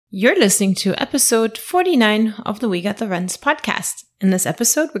You're listening to episode 49 of the We Got the Runs podcast. In this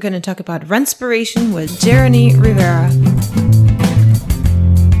episode, we're going to talk about Runspiration with Jeremy Rivera.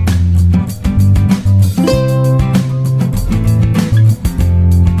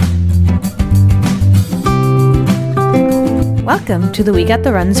 Welcome to the We Got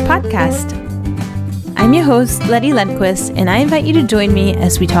the Runs podcast. I'm your host, Letty Lundquist, and I invite you to join me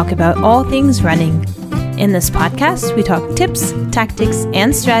as we talk about all things running. In this podcast, we talk tips, tactics,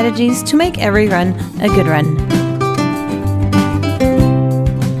 and strategies to make every run a good run.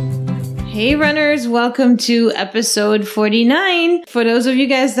 Hey runners, welcome to episode 49. For those of you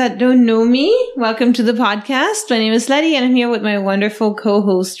guys that don't know me, welcome to the podcast. My name is Letty and I'm here with my wonderful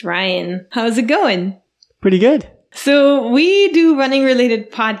co-host Ryan. How's it going? Pretty good. So we do running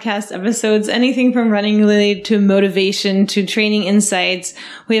related podcast episodes, anything from running related to motivation to training insights.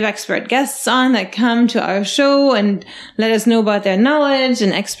 We have expert guests on that come to our show and let us know about their knowledge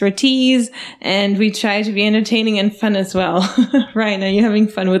and expertise. And we try to be entertaining and fun as well. Ryan, are you having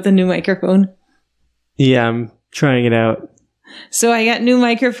fun with the new microphone? Yeah, I'm trying it out. So I got new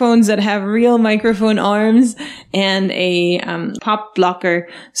microphones that have real microphone arms and a pop blocker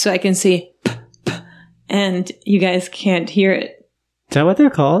so I can say and you guys can't hear it. Is that what they're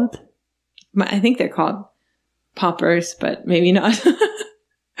called? I think they're called poppers, but maybe not.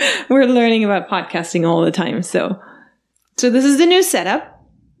 We're learning about podcasting all the time. So this is the new setup.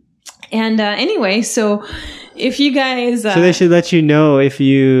 And anyway, so if you guys... so they should let you know if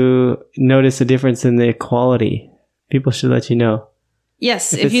you notice a difference in the quality. People should let you know.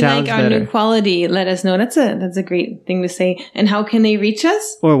 Yes, if you like our new quality, let us know. That's a great thing to say. And how can they reach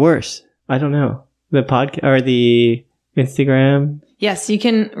us? Or worse, I don't know. The podcast or the Instagram? Yes, you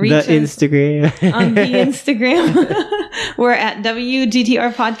can reach us Instagram. on the Instagram. We're at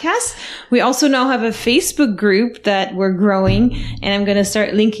WGTR Podcast. We also now have a Facebook group that we're growing, and I'm going to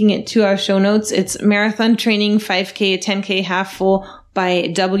start linking it to our show notes. It's Marathon Training 5K, 10K, Half Full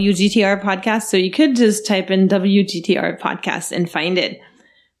by WGTR Podcast. So you could just type in WGTR Podcast and find it.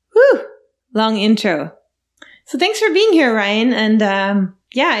 Whew! Long intro. So thanks for being here, Ryan. And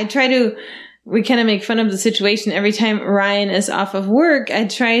we kind of make fun of the situation. Every time Ryan is off of work, I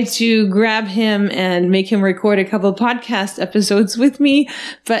try to grab him and make him record a couple podcast episodes with me.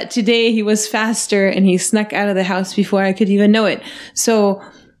 But today he was faster and he snuck out of the house before I could even know it. So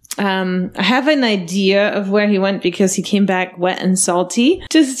I have an idea of where he went because he came back wet and salty.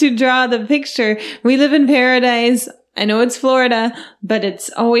 Just to draw the picture, we live in paradise. I know it's Florida, but it's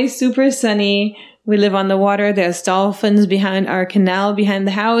always super sunny. We live on the water. There's dolphins behind our canal behind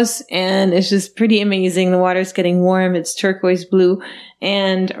the house, and it's just pretty amazing. The water's getting warm. It's turquoise blue,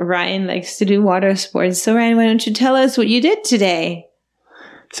 and Ryan likes to do water sports. So Ryan, why don't you tell us what you did today?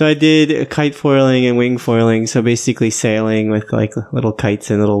 So I did kite foiling and wing foiling. So basically sailing with like little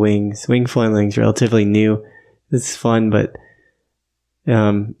kites and little wings. Wing foiling is relatively new. It's fun, but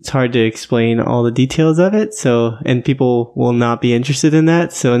it's hard to explain all the details of it. And people will not be interested in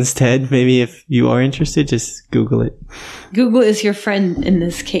that. So instead, maybe if you are interested, just Google it. Google is your friend in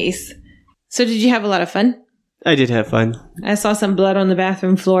this case. So did you have a lot of fun? I did have fun. I saw some blood on the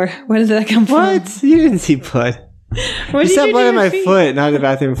bathroom floor. Where did that come from? What? You didn't see blood. You saw blood on my foot, not on the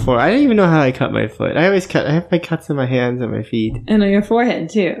bathroom floor. I don't even know how I cut my foot. I have my cuts on my hands and my feet. And on your forehead,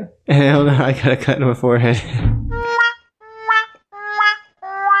 too. And I don't know how I got a cut on my forehead.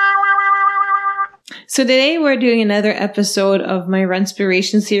 So today we're doing another episode of my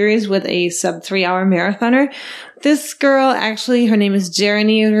Runspiration series with a sub 3 hour marathoner. This girl, actually, her name is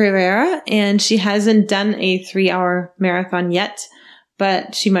Jeremy Rivera, and she hasn't done a 3 hour marathon yet,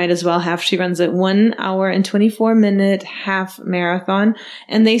 but she might as well have. She runs a 1 hour and 24 minute half marathon.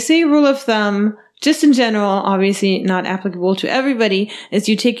 And they say rule of thumb, just in general, obviously not applicable to everybody, is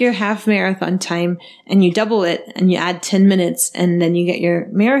you take your half marathon time and you double it and you add 10 minutes and then you get your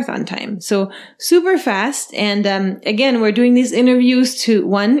marathon time. So super fast. And again, we're doing these interviews to,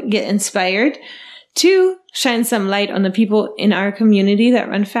 1, get inspired, 2, shine some light on the people in our community that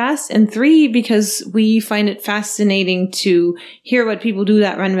run fast, and 3, because we find it fascinating to hear what people do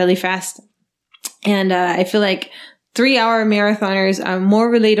that run really fast. And I feel like 3 hour marathoners are more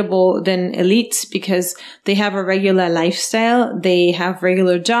relatable than elites because they have a regular lifestyle, they have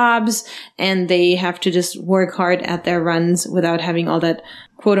regular jobs, and they have to just work hard at their runs without having all that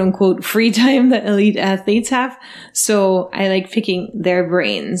quote unquote free time that elite athletes have. So I like picking their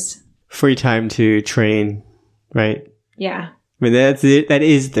brains. Free time to train, right? Yeah. I mean, that's it. That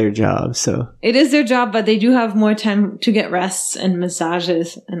is their job, so. It is their job, but they do have more time to get rests and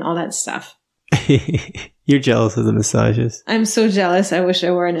massages and all that stuff. You're jealous of the massages. I'm so jealous. I wish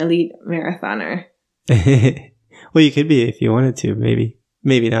I were an elite marathoner. Well, you could be if you wanted to, maybe.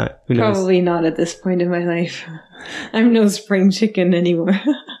 Maybe not. Who knows? Probably not at this point in my life. I'm no spring chicken anymore.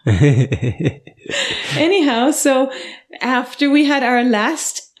 Anyhow, so after we had our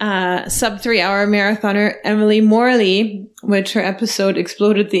last sub 3 hour marathoner, Emily Morley, which her episode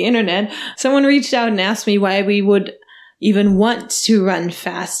exploded the internet, someone reached out and asked me why we would even want to run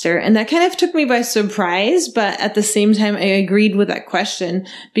faster. And that kind of took me by surprise, but at the same time, I agreed with that question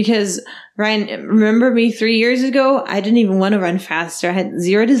because Ryan, remember me 3 years ago? I didn't even want to run faster. I had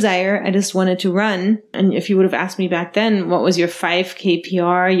zero desire. I just wanted to run. And if you would have asked me back then, what was your 5K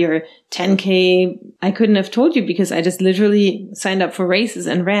PR, your 10K? I couldn't have told you because I just literally signed up for races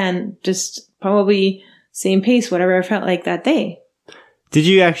and ran just probably same pace, whatever I felt like that day. Did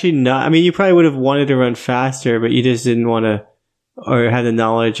you actually not? I mean, you probably would have wanted to run faster, but you just didn't want to or had the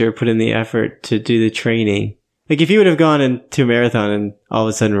knowledge or put in the effort to do the training. Like if you would have gone into a marathon and all of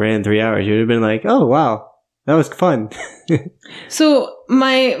a sudden ran 3 hours, you would have been like, oh, wow, that was fun. So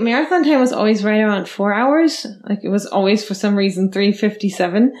my marathon time was always right around 4 hours. Like it was always for some reason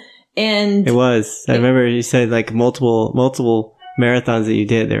 3:57. And it was. I remember you said like multiple marathons that you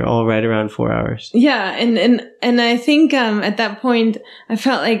did. They're all right around 4 hours. Yeah. And I think, at that point I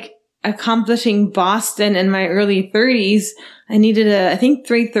felt like accomplishing Boston in my early 30s. I needed I think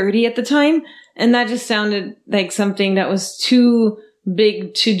 3:30 at the time. And that just sounded like something that was too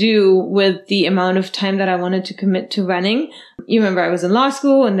big to do with the amount of time that I wanted to commit to running. You remember I was in law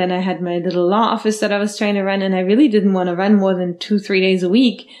school and then I had my little law office that I was trying to run and I really didn't want to run more than 2-3 days a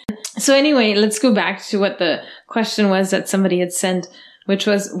week. So anyway, let's go back to what the question was that somebody had sent, which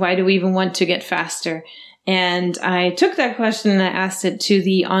was, why do we even want to get faster? And I took that question and I asked it to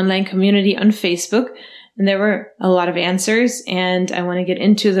the online community on Facebook. And there were a lot of answers, and I want to get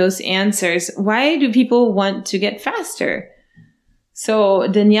into those answers. Why do people want to get faster? So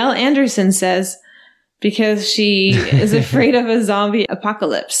Danielle Anderson says, because she is afraid of a zombie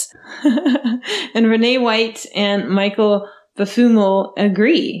apocalypse. And Renee White and Michael Bafumo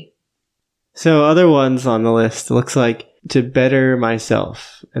agree. So other ones on the list, looks like to better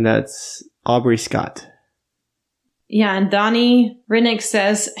myself, and that's Aubrey Scott. Yeah, and Donnie Rinnick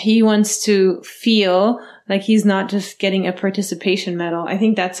says he wants to feel like he's not just getting a participation medal. I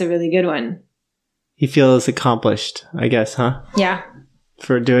think that's a really good one. He feels accomplished, I guess, huh? Yeah.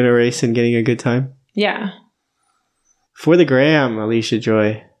 For doing a race and getting a good time? Yeah. For the gram, Alicia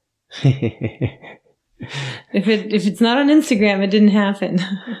Joy. If it's not on Instagram, it didn't happen.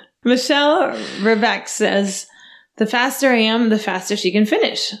 Michelle Rebeck says, the faster I am, the faster she can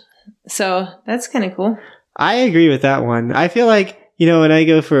finish. So that's kind of cool. I agree with that one. I feel like, when I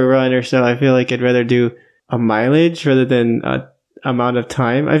go for a run or so, I feel like I'd rather do a mileage rather than a amount of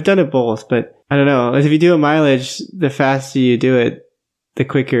time. I've done it both, but I don't know. If you do a mileage, the faster you do it, the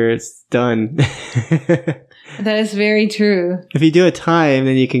quicker it's done. That is very true. If you do a time,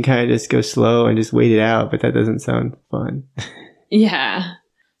 then you can kind of just go slow and just wait it out, but that doesn't sound fun. Yeah.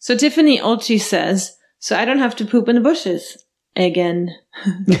 So Tiffany Olchi says, so I don't have to poop in the bushes. Again.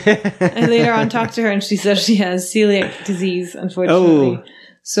 I later on talked to her and she says she has celiac disease, unfortunately. Oh.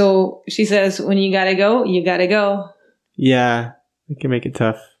 So she says, when you gotta go, you gotta go. Yeah, it can make it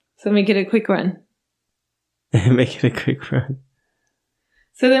tough. So make it a quick run. Make it a quick run.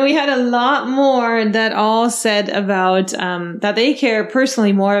 So then we had a lot more that all said about that they care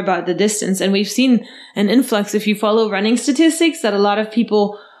personally more about the distance. And we've seen an influx, if you follow running statistics, that a lot of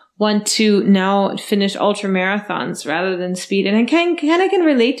people want to now finish ultra marathons rather than speed. And I kind of can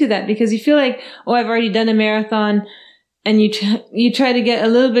relate to that because you feel like, oh, I've already done a marathon and you try to get a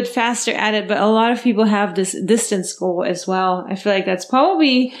little bit faster at it. But a lot of people have this distance goal as well. I feel like that's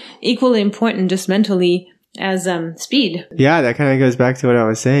probably equally important just mentally as speed. Yeah, that kind of goes back to what I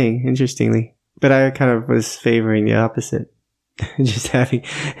was saying, interestingly. But I kind of was favoring the opposite. Just having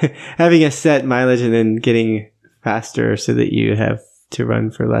a set mileage and then getting faster so that you have to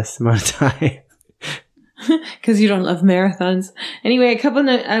run for less amount of time. Because you don't love marathons. Anyway,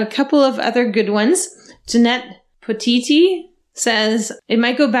 a couple of other good ones. Jeanette Potiti says, it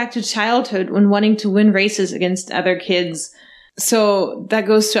might go back to childhood when wanting to win races against other kids. So that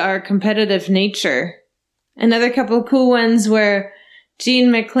goes to our competitive nature. Another couple of cool ones where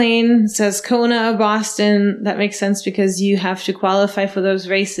Jean McLean says Kona, Boston. That makes sense because you have to qualify for those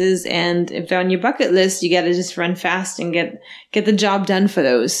races. And if they're on your bucket list, you got to just run fast and get the job done for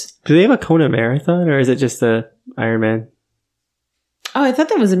those. Do they have a Kona marathon or is it just the Ironman? Oh, I thought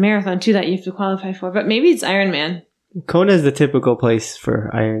that was a marathon too that you have to qualify for, but maybe it's Ironman. Kona is the typical place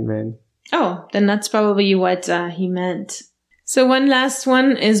for Ironman. Oh, then that's probably what he meant. So one last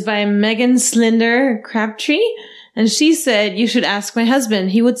one is by Megan Slinder Crabtree. And she said, you should ask my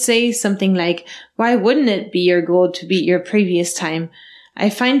husband. He would say something like, why wouldn't it be your goal to beat your previous time? I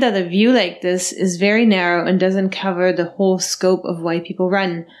find that a view like this is very narrow and doesn't cover the whole scope of why people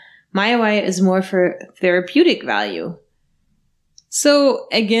run. My why is more for therapeutic value. So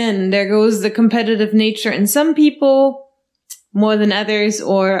again, there goes the competitive nature in some people more than others,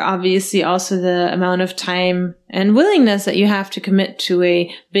 or obviously also the amount of time and willingness that you have to commit to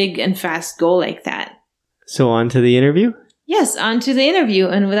a big and fast goal like that. So on to the interview? Yes, on to the interview.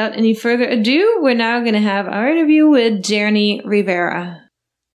 And without any further ado, we're now going to have our interview with Jeremy Rivera.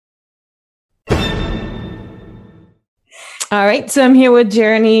 All right, so I'm here with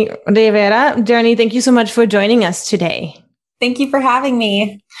Jeremy Rivera. Jeremy, thank you so much for joining us today. Thank you for having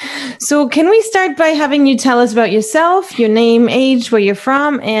me. So can we start by having you tell us about yourself, your name, age, where you're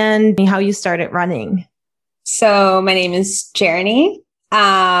from, and how you started running? So my name is Jeremy.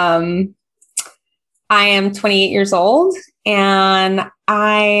 I am 28 years old, and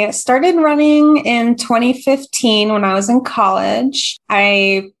I started running in 2015 when I was in college.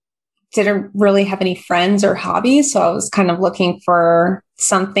 I didn't really have any friends or hobbies, so I was kind of looking for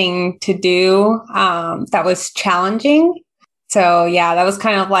something to do that was challenging. So yeah, that was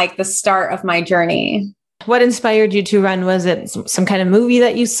kind of like the start of my journey. What inspired you to run? Was it some kind of movie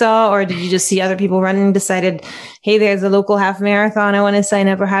that you saw, or did you just see other people running and decided, hey, there's a local half marathon, I want to sign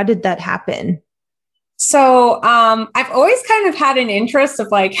up, or how did that happen? So I've always kind of had an interest of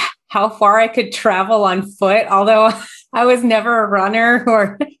like how far I could travel on foot, although I was never a runner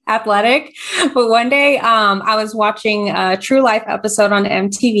or athletic. But one day I was watching a True Life episode on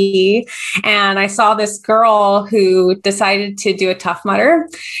MTV, and I saw this girl who decided to do a Tough Mudder.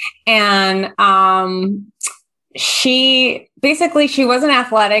 And she wasn't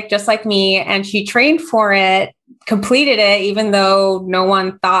athletic, just like me, and she trained for it, completed it, even though no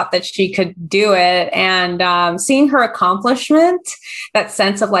one thought that she could do it. And seeing her accomplishment, that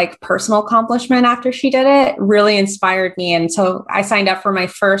sense of like personal accomplishment after she did it, really inspired me. And so I signed up for my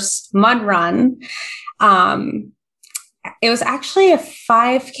first mud run. It was actually a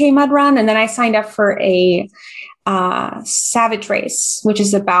 5K mud run. And then I signed up for a Savage Race, which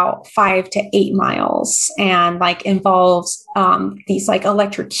is about 5 to 8 miles and like involves these like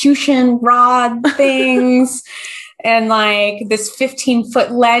electrocution rod things and like this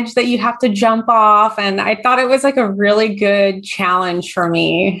 15-foot ledge that you have to jump off. And I thought it was like a really good challenge for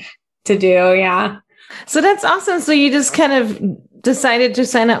me to do. Yeah. So that's awesome. So you just kind of decided to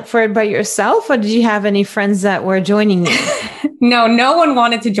sign up for it by yourself, or did you have any friends that were joining you? No one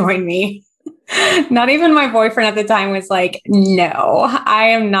wanted to join me. Not even my boyfriend at the time was like, no, I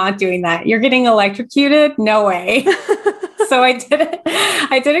am not doing that. You're getting electrocuted? No way. So I did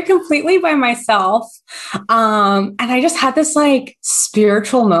it completely by myself. And I just had this like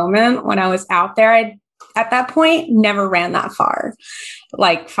spiritual moment when I was out there. I, at that point, never ran that far,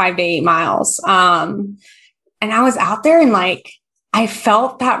 like 5 to 8 miles. And I was out there and like, I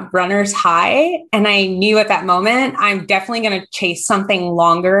felt that runner's high, and I knew at that moment, I'm definitely going to chase something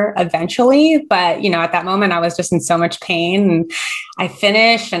longer eventually. But, you know, at that moment, I was just in so much pain, and I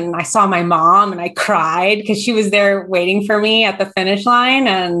finished and I saw my mom and I cried because she was there waiting for me at the finish line.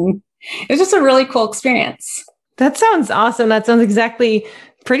 And it was just a really cool experience. That sounds awesome. That sounds exactly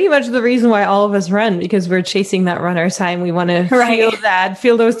pretty much the reason why all of us run, because we're chasing that runner's high. We want to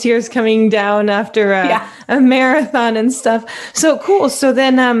feel those tears coming down after a marathon and stuff. So cool. So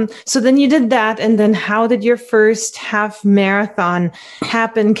then you did that. And then how did your first half marathon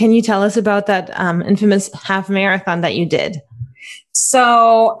happen? Can you tell us about that infamous half marathon that you did?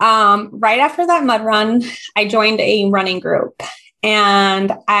 So right after that mud run, I joined a running group,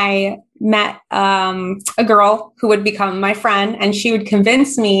 and I met a girl who would become my friend, and she would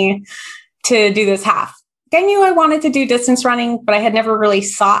convince me to do this half. I knew I wanted to do distance running, but I had never really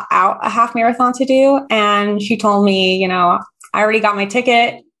sought out a half marathon to do. And she told me, you know, I already got my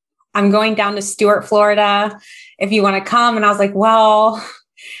ticket. I'm going down to Stuart, Florida, if you want to come. And I was like, well,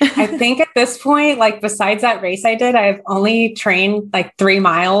 I think at this point, like besides that race I did, I've only trained like 3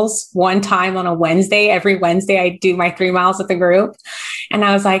 miles one time on a Wednesday. Every Wednesday I do my 3 miles with the group. And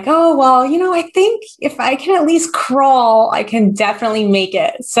I was like, oh, well, you know, I think if I can at least crawl, I can definitely make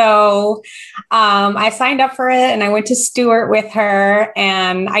it. So I signed up for it, and I went to Stuart with her,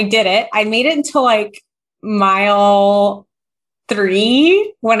 and I did it. I made it until like mile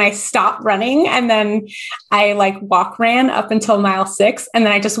 3 when I stopped running. And then I like walk ran up until mile 6, and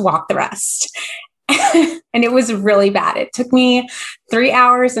then I just walked the rest. And it was really bad. It took me 3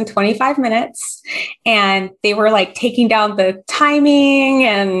 hours and 25 minutes. And they were like taking down the timing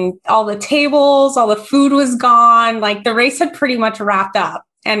and all the tables, all the food was gone. Like the race had pretty much wrapped up.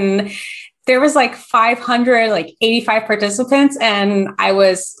 And there was like 585 participants, and I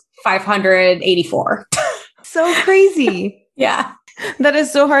was 584. So crazy. Yeah. That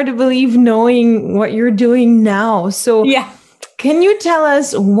is so hard to believe knowing what you're doing now. So Yeah. can you tell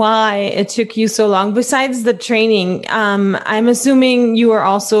us why it took you so long besides the training? I'm assuming you were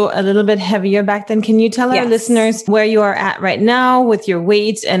also a little bit heavier back then. Can you tell our listeners where you are at right now with your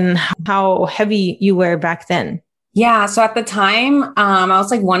weight and how heavy you were back then? Yeah. So at the time, I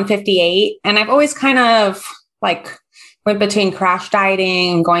was like 158, and I've always kind of like went between crash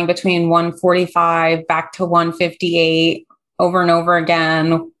dieting, going between 145 back to 158 over and over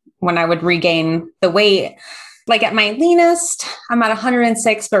again when I would regain the weight. Like at my leanest, I'm at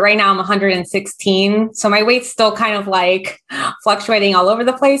 106, but right now I'm 116. So my weight's still kind of like fluctuating all over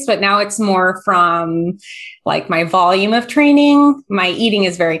the place, but now it's more from like my volume of training. My eating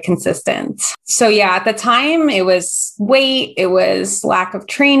is very consistent. So yeah, at the time it was weight, it was lack of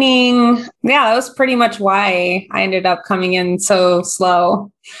training. Yeah, that was pretty much why I ended up coming in so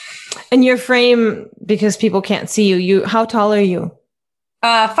slow. And your frame, because people can't see you, how tall are you?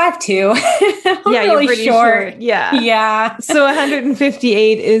 5'2". Yeah, really you're pretty short. Yeah. Yeah. So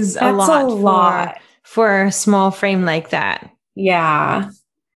 158 is That's a lot for a small frame like that. Yeah.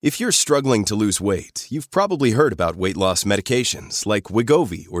 If you're struggling to lose weight, you've probably heard about weight loss medications like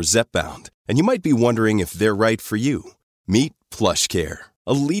Wegovy or Zepbound, and you might be wondering if they're right for you. Meet PlushCare,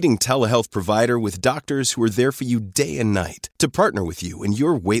 a leading telehealth provider with doctors who are there for you day and night to partner with you in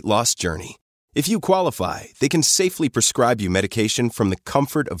your weight loss journey. If you qualify, they can safely prescribe you medication from the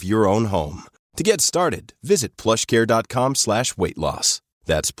comfort of your own home. To get started, visit plushcare.com/weight-loss.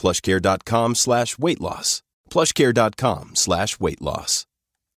 That's plushcare.com/weight-loss. plushcare.com/weight-loss.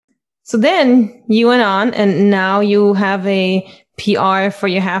 So then you went on and now you have a PR for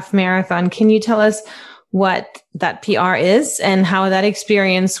your half marathon. Can you tell us what that PR is and how that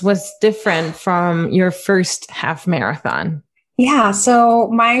experience was different from your first half marathon? Yeah. So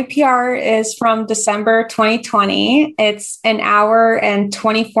my PR is from December 2020. It's 1 hour and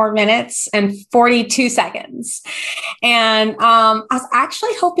 24 minutes and 42 seconds. And I was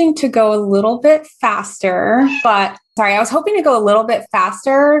actually hoping to go a little bit faster, but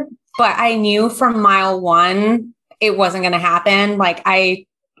I knew from mile 1, it wasn't going to happen. Like I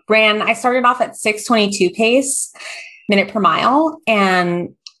started off at 6:22 pace minute per mile. And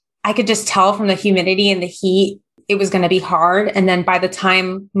I could just tell from the humidity and the heat, it was going to be hard. And then by the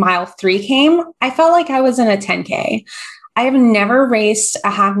time mile 3 came, I felt like I was in a 10K. I have never raced a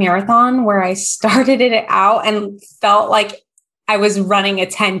half marathon where I started it out and felt like I was running a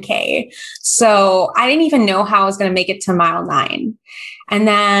 10K. So I didn't even know how I was going to make it to mile 9. And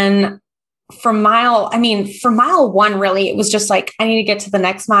then for mile 1, really, it was just like, I need to get to the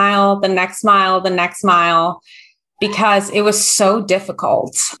next mile, the next mile, the next mile, because it was so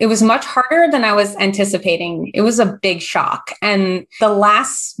difficult. It was much harder than I was anticipating. It was a big shock. And the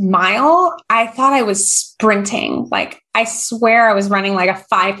last mile, I thought I was sprinting. Like, I swear I was running like a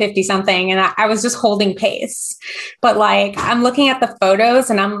 5:50 something, and I was just holding pace. But like, I'm looking at the photos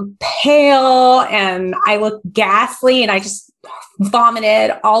and I'm pale and I look ghastly, and I just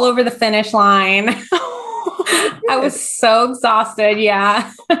vomited all over the finish line. I was so exhausted. Yeah.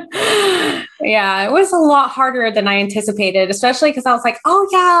 Yeah. It was a lot harder than I anticipated, especially because I was like, oh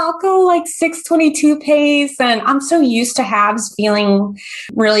yeah, I'll go like 6:22 pace. And I'm so used to halves feeling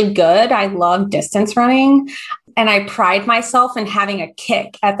really good. I love distance running. And I pride myself in having a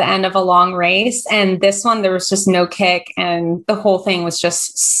kick at the end of a long race. And this one, there was just no kick. And the whole thing was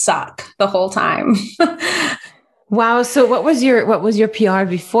just suck the whole time. Wow. So what was your PR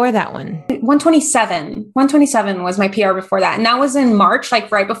before that one? 127. 127 was my PR before that. And that was in March, like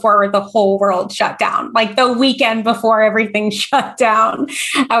right before the whole world shut down, like the weekend before everything shut down.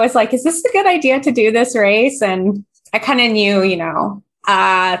 I was like, is this a good idea to do this race? And I kind of knew,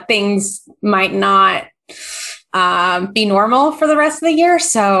 things might not be normal for the rest of the year.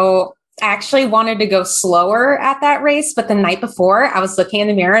 So I actually wanted to go slower at that race. But the night before, I was looking in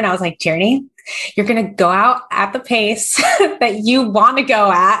the mirror and I was like, Tierney, you're going to go out at the pace that you want to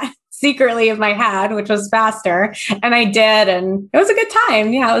go at, secretly in my head, which was faster. And I did. And it was a good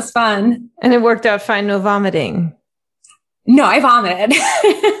time. Yeah, it was fun. And it worked out fine. No vomiting. No, I vomited.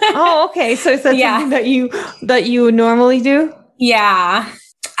 Oh, okay. So is that something that you normally do? Yeah.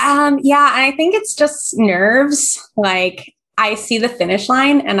 Yeah. And I think it's just nerves. Like, I see the finish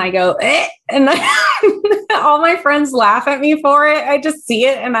line and I go, eh, and all my friends laugh at me for it. I just see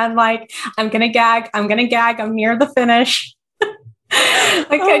it and I'm like, I'm going to gag. I'm near the finish.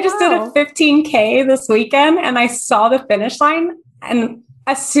 I just did a 15K this weekend and I saw the finish line. And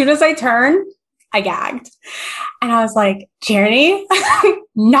as soon as I turned, I gagged. And I was like, Jeremy,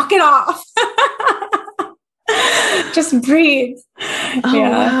 knock it off. Just breathe. Oh,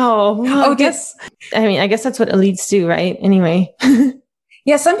 wow. Well, Oh, I guess that's what elites do, right? Anyway.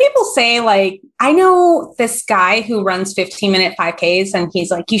 Yeah, some people say, like, I know this guy who runs 15-minute 5Ks and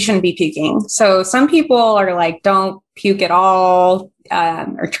he's like, you shouldn't be puking. So some people are like, don't puke at all,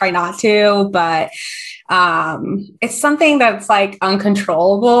 or try not to. But it's something that's like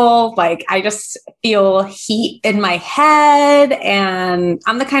uncontrollable. Like, I just feel heat in my head, and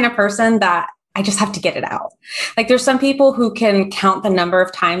I'm the kind of person that I just have to get it out. Like, there's some people who can count the number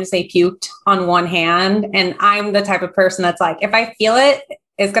of times they puked on one hand. And I'm the type of person that's like, if I feel it,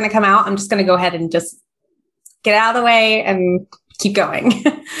 it's going to come out, I'm just going to go ahead and just get out of the way and keep going.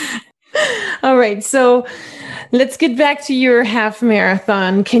 All right. So let's get back to your half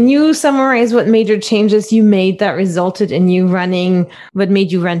marathon. Can you summarize what major changes you made that resulted in you running, what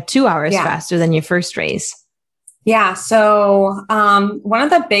made you run 2 hours faster than your first race? Yeah. So one of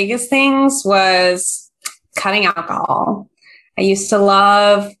the biggest things was cutting alcohol. I used to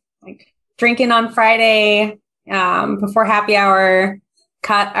love like drinking on Friday before happy hour,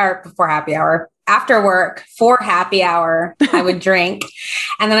 after work for happy hour, I would drink.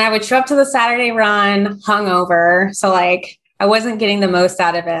 And then I would show up to the Saturday run hungover. So like I wasn't getting the most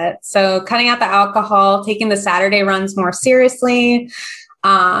out of it. So cutting out the alcohol, taking the Saturday runs more seriously,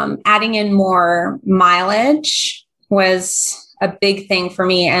 adding in more mileage was a big thing for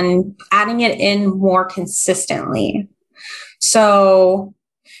me, and adding it in more consistently. So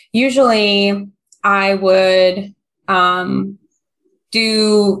usually I would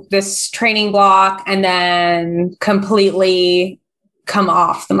do this training block and then completely come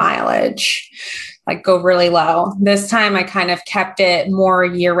off the mileage, like go really low. This time I kind of kept it more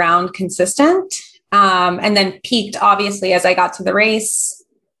year-round consistent. And then peaked, obviously, as I got to the race,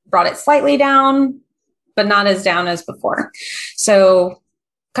 brought it slightly down, but not as down as before. So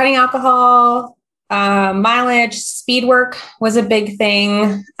cutting alcohol, mileage, speed work was a big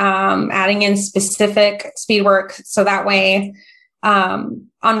thing, adding in specific speed work. So that way,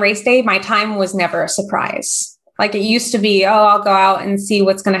 on race day, my time was never a surprise. Like it used to be, oh, I'll go out and see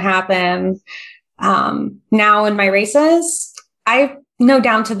what's going to happen. Now in my races, I know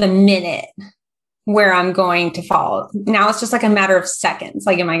down to the minute where I'm going to fall. Now it's just like a matter of seconds.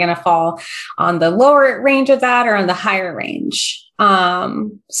 Like, am I going to fall on the lower range of that or on the higher range?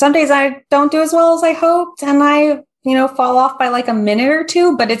 Some days I don't do as well as I hoped, and I, fall off by like a minute or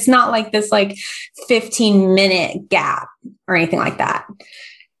two, but it's not like this like 15-minute gap or anything like that.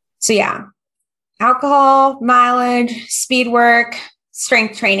 So yeah, alcohol, mileage, speed work,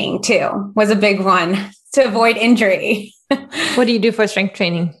 strength training too was a big one to avoid injury. What do you do for strength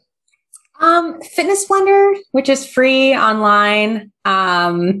training? Fitness Blender, which is free online.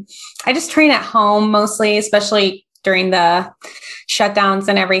 I just train at home mostly, especially during the shutdowns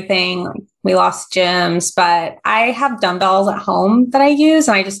and everything. Like, we lost gyms, but I have dumbbells at home that I use,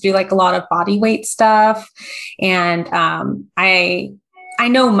 and I just do like a lot of body weight stuff. And I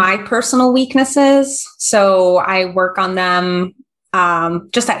know my personal weaknesses, so I work on them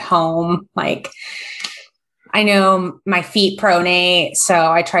just at home. Like, I know my feet pronate,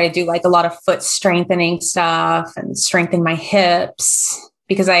 so I try to do like a lot of foot strengthening stuff and strengthen my hips,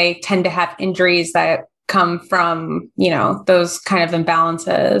 because I tend to have injuries that come from, those kind of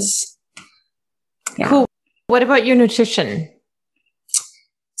imbalances. Yeah. Cool. What about your nutrition?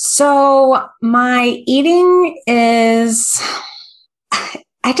 So my eating is,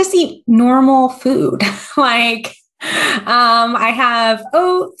 I just eat normal food. Like, I have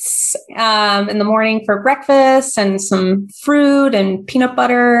oats in the morning for breakfast, and some fruit and peanut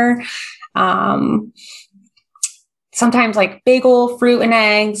butter. Sometimes like bagel, fruit, and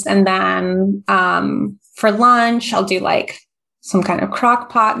eggs. And then for lunch, I'll do like some kind of crock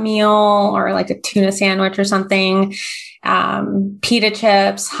pot meal or like a tuna sandwich or something. Pita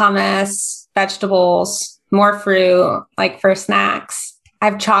chips, hummus, vegetables, more fruit, like for snacks. I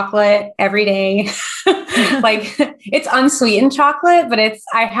have chocolate every day. Like, it's unsweetened chocolate, but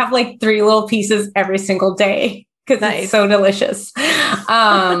I have like 3 little pieces every single day because It's so delicious.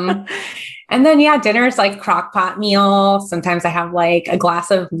 And then, dinner is like crock pot meal. Sometimes I have like a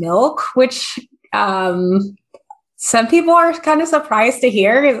glass of milk, which some people are kind of surprised to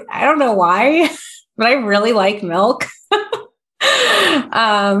hear. I don't know why, but I really like milk.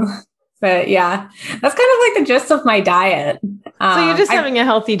 But yeah, that's kind of like the gist of my diet. So you're just having a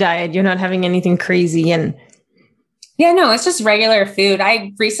healthy diet. You're not having anything crazy. And yeah, no, it's just regular food.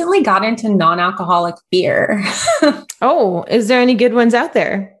 I recently got into non-alcoholic beer. Oh, is there any good ones out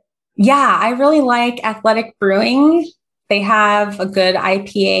there? Yeah, I really like Athletic Brewing. They have a good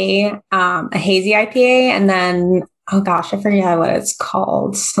IPA, a hazy IPA, and then, oh gosh, I forget what it's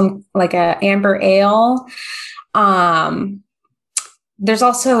called. Some like a amber ale. There's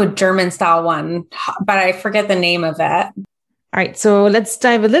also a German style one, but I forget the name of it. All right, so let's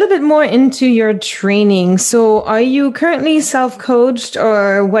dive a little bit more into your training. So are you currently self-coached,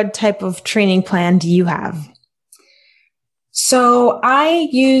 or what type of training plan do you have? So I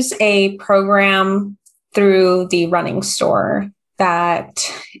use a program through the running store that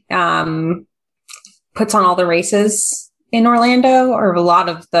puts on all the races in Orlando, or a lot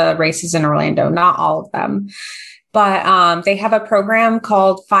of the races in Orlando, not all of them. But they have a program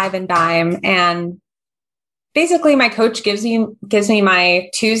called Five and Dime, and basically my coach gives me my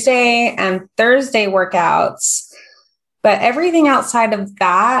Tuesday and Thursday workouts, but everything outside of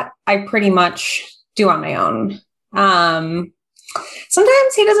that, I pretty much do on my own. Sometimes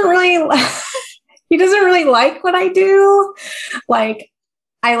he doesn't really like what I do. Like,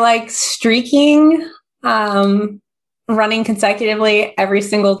 I like streaking, running consecutively every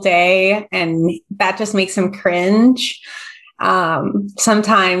single day, and that just makes him cringe.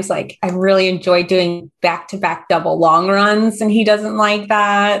 Sometimes, like, I really enjoy doing back-to-back double long runs, and he doesn't like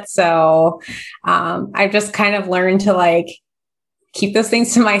that. So I've just kind of learned to like keep those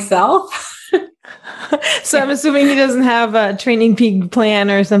things to myself. So I'm assuming he doesn't have a Training Peak plan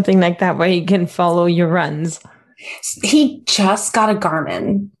or something like that where he can follow your runs. He just got a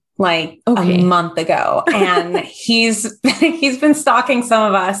Garmin like a month ago, and he's been stalking some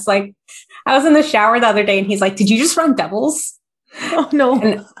of us. Like, I was in the shower the other day and he's like, "Did you just run doubles?" Oh no.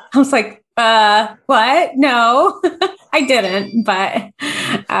 And I was like, what? No, I didn't. But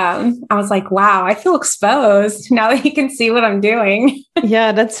I was like, wow, I feel exposed now that he can see what I'm doing.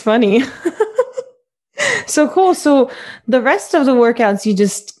 Yeah, that's funny. So cool. So the rest of the workouts, you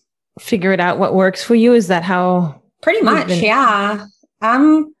just figure it out what works for you. Is that how? Pretty much. Yeah.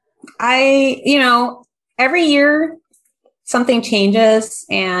 Every year something changes,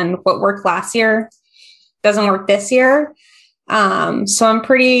 and what worked last year doesn't work this year. So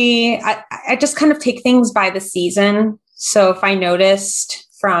I just kind of take things by the season. So if I noticed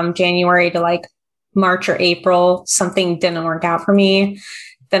from January to like March or April, something didn't work out for me,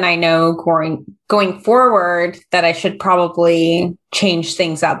 then I know going forward that I should probably change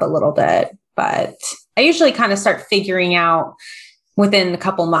things up a little bit. But I usually kind of start figuring out within a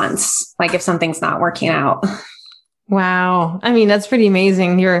couple months, like if something's not working out. Wow. I mean, that's pretty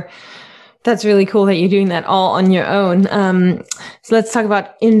amazing. That's really cool that you're doing that all on your own. So let's talk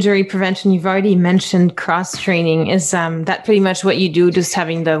about injury prevention. You've already mentioned cross training. Is that pretty much what you do, just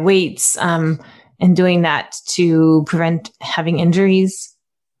having the weights and doing that to prevent having injuries?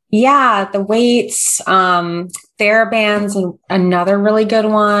 Yeah, the weights, TheraBand's another really good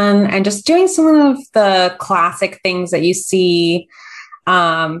one, and just doing some of the classic things that you see.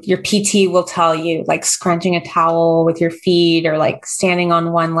 Your PT will tell you, like scrunching a towel with your feet, or like standing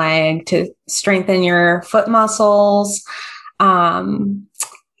on one leg to strengthen your foot muscles.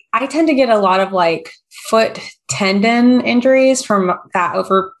 I tend to get a lot of like foot tendon injuries from that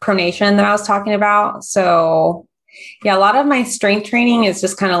overpronation that I was talking about. So yeah, a lot of my strength training is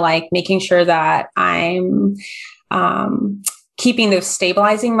just kind of like making sure that I'm keeping those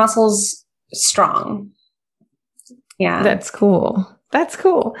stabilizing muscles strong. Yeah. That's cool. That's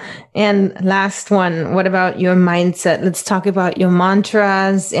cool. And last one, what about your mindset? Let's talk about your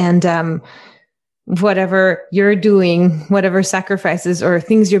mantras and whatever you're doing, whatever sacrifices or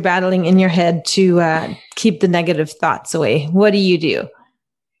things you're battling in your head to keep the negative thoughts away. What do you do?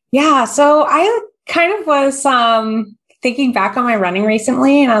 Yeah. So I kind of was thinking back on my running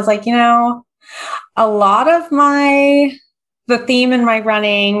recently, and I was like, a lot of the theme in my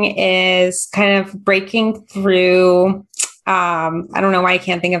running is kind of breaking through. I don't know why I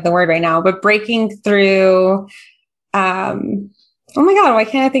can't think of the word right now, but breaking through. Oh my God, why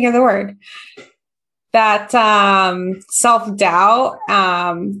can't I think of the word? That self-doubt,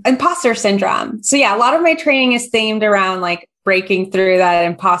 imposter syndrome. So yeah, a lot of my training is themed around like breaking through that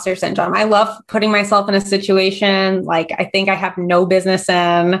imposter syndrome. I love putting myself in a situation like I think I have no business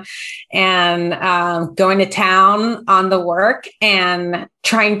in, and going to town on the work and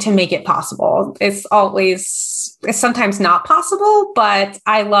trying to make it possible. It's sometimes not possible, but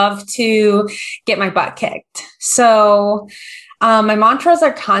I love to get my butt kicked. So my mantras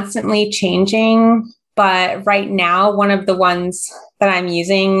are constantly changing, but right now, one of the ones that I'm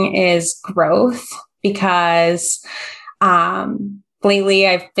using is growth, because lately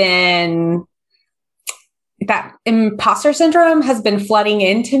that imposter syndrome has been flooding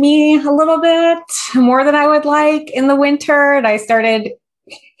into me a little bit more than I would like in the winter. And I started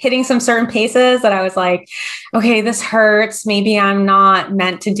hitting some certain paces that I was like, okay, this hurts. Maybe I'm not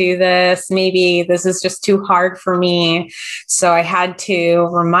meant to do this. Maybe this is just too hard for me. So I had to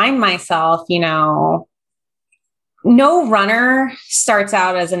remind myself, no runner starts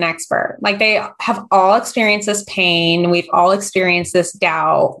out as an expert. Like they have all experienced this pain. We've all experienced this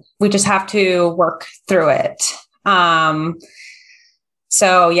doubt. We just have to work through it.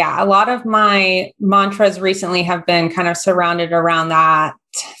 So yeah, a lot of my mantras recently have been kind of surrounded around that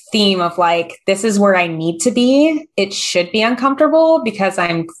theme of like, this is where I need to be. It should be uncomfortable because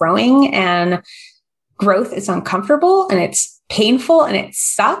I'm growing, and growth is uncomfortable and it's painful and it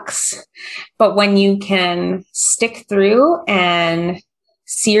sucks. But when you can stick through and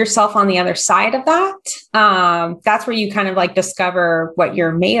see yourself on the other side of that, that's where you kind of like discover what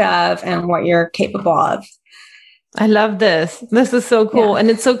you're made of and what you're capable of. I love this. This is so cool. Yeah. And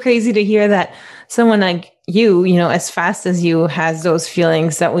it's so crazy to hear that someone like you, as fast as you, has those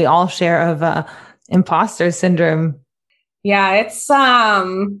feelings that we all share of imposter syndrome. Yeah, it's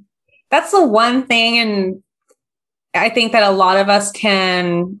that's the one thing, and I think that a lot of us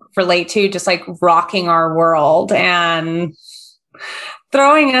can relate to, just like rocking our world and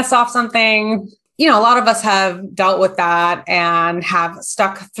throwing us off something. A lot of us have dealt with that and have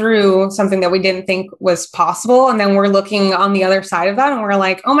stuck through something that we didn't think was possible. And then we're looking on the other side of that and we're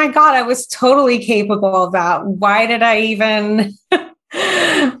like, oh my God, I was totally capable of that. Why did I even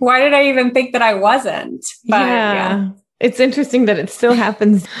think that I wasn't? But, yeah. It's interesting that it still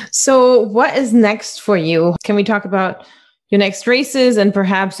happens. So what is next for you? Can we talk about your next races, and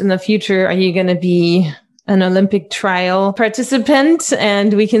perhaps in the future, are you going to be an Olympic trial participant?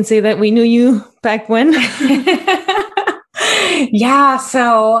 And we can say that we knew you back when. Yeah.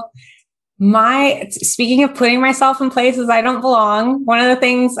 So speaking of putting myself in places I don't belong, one of the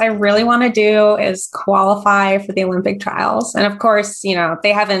things I really want to do is qualify for the Olympic trials. And of course,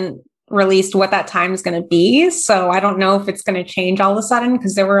 they haven't released what that time is going to be. So I don't know if it's going to change all of a sudden,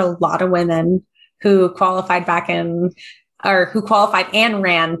 because there were a lot of women who qualified who qualified and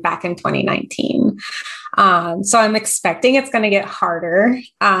ran back in 2019. So I'm expecting it's going to get harder.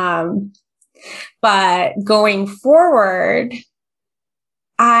 But going forward,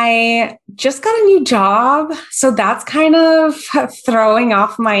 I just got a new job. So that's kind of throwing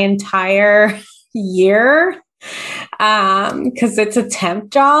off my entire year. Because it's a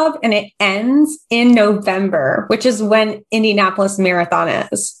temp job and it ends in November, which is when Indianapolis Marathon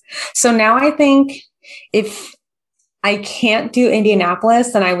is. So now I think if I can't do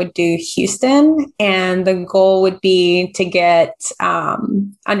Indianapolis, then I would do Houston. And the goal would be to get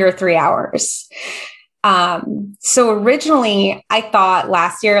under 3 hours. So originally I thought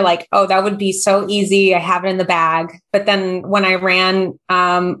last year, like, oh, that would be so easy. I have it in the bag. But then when I ran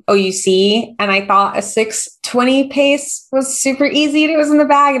OUC and I thought a 6:20 pace was super easy, and it was in the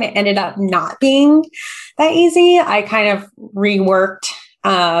bag, and it ended up not being that easy. I kind of reworked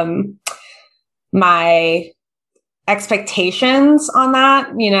my expectations on that.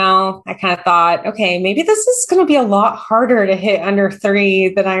 I kind of thought, okay, maybe this is going to be a lot harder to hit under 3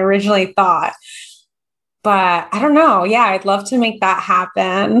 than I originally thought. But I don't know. Yeah, I'd love to make that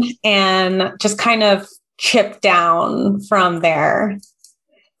happen and just kind of chip down from there,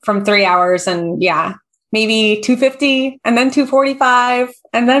 from 3 hours, and yeah, maybe 2:50 and then 2:45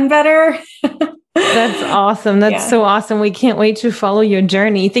 and then better. That's awesome. That's so awesome. We can't wait to follow your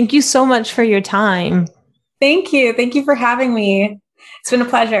journey. Thank you so much for your time. Thank you. Thank you for having me. It's been a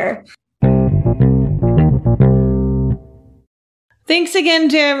pleasure. Thanks again,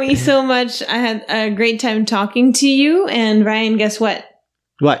 Jeremy, so much. I had a great time talking to you. And Ryan, guess what?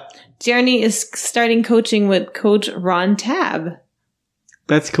 What? Jeremy is starting coaching with Coach Ron Tabb.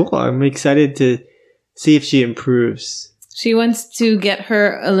 That's cool. I'm excited to see if she improves. She wants to get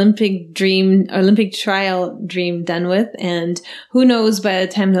her Olympic trial dream done with. And who knows, by the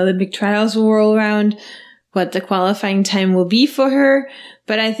time the Olympic trials will roll around, what the qualifying time will be for her.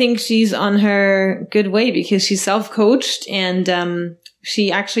 But I think she's on her good way because she's self-coached, and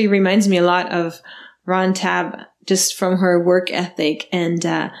she actually reminds me a lot of Ron Tabb just from her work ethic and,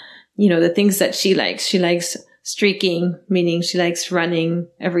 the things that she likes. She likes streaking, meaning she likes running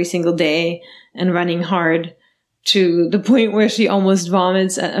every single day and running hard to the point where she almost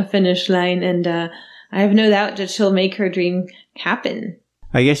vomits at a finish line. And I have no doubt that she'll make her dream happen.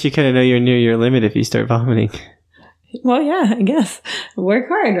 I guess you kind of know you're near your limit if you start vomiting. Well, yeah, I guess. Work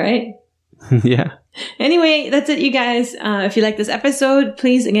hard, right? Yeah. Anyway, that's it, you guys. If you like this episode,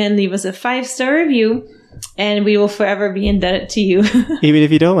 please, again, leave us a 5-star review, and we will forever be indebted to you. Even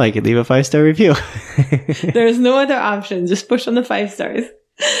if you don't like it, leave a 5-star review. There's no other option. Just push on the 5 stars.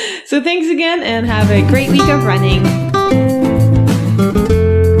 So thanks again, and have a great week of running.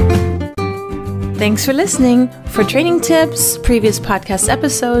 Thanks for listening. For training tips, previous podcast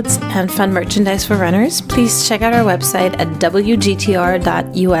episodes, and fun merchandise for runners, please check out our website at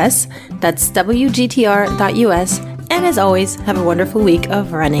wgtr.us. That's wgtr.us, And as always, have a wonderful week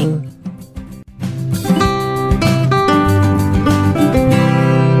of running.